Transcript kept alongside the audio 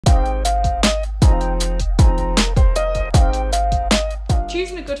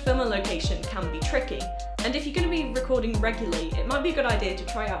tricky, and if you're going to be recording regularly, it might be a good idea to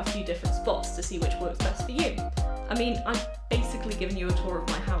try out a few different spots to see which works best for you. I mean, I'm basically giving you a tour of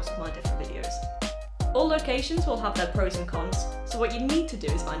my house with my different videos. All locations will have their pros and cons, so what you need to do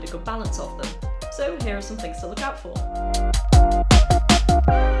is find a good balance of them. So here are some things to look out for.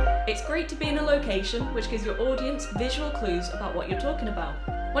 It's great to be in a location which gives your audience visual clues about what you're talking about.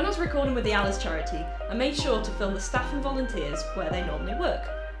 When I was recording with the Alice charity, I made sure to film the staff and volunteers where they normally work.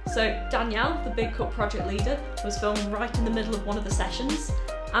 So Danielle, the Big Cup project leader, was filmed right in the middle of one of the sessions,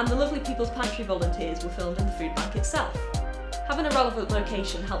 and the lovely People's Pantry volunteers were filmed in the food bank itself. Having a relevant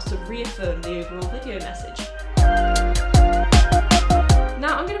location helps to reaffirm the overall video message.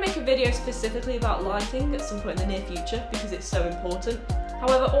 Now I'm going to make a video specifically about lighting at some point in the near future because it's so important.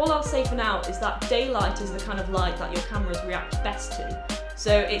 However, all I'll say for now is that daylight is the kind of light that your cameras react best to.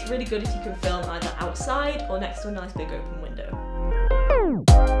 So it's really good if you can film either outside or next to a nice big open window.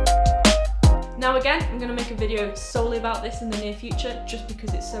 Now again, I'm going to make a video solely about this in the near future just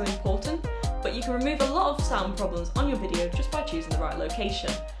because it's so important, but you can remove a lot of sound problems on your video just by choosing the right location.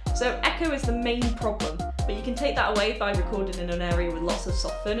 So echo is the main problem, but you can take that away by recording in an area with lots of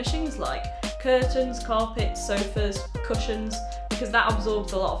soft furnishings like curtains, carpets, sofas, cushions, because that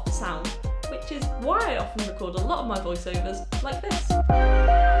absorbs a lot of the sound, which is why I often record a lot of my voiceovers like this.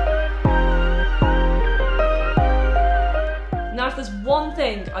 Now if there's one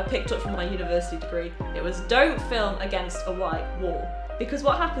thing I picked up from my university degree, it was don't film against a white wall, because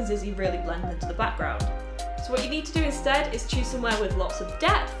what happens is you really blend into the background. So what you need to do instead is choose somewhere with lots of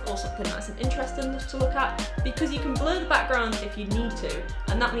depth or something nice and interesting to look at, because you can blur the background if you need to,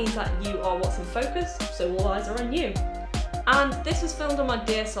 and that means that you are what's in focus, so all eyes are on you. And this was filmed on my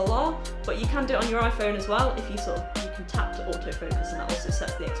DSLR, but you can do it on your iPhone as well if you can tap to autofocus, and that also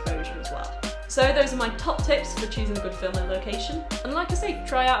sets the exposure as well. So those are my top tips for choosing a good filming location, and like I say,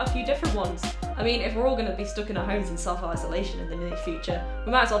 try out a few different ones. I mean, if we're all going to be stuck in our homes in self-isolation in the near future,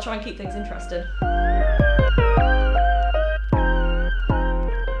 we might as well try and keep things interesting.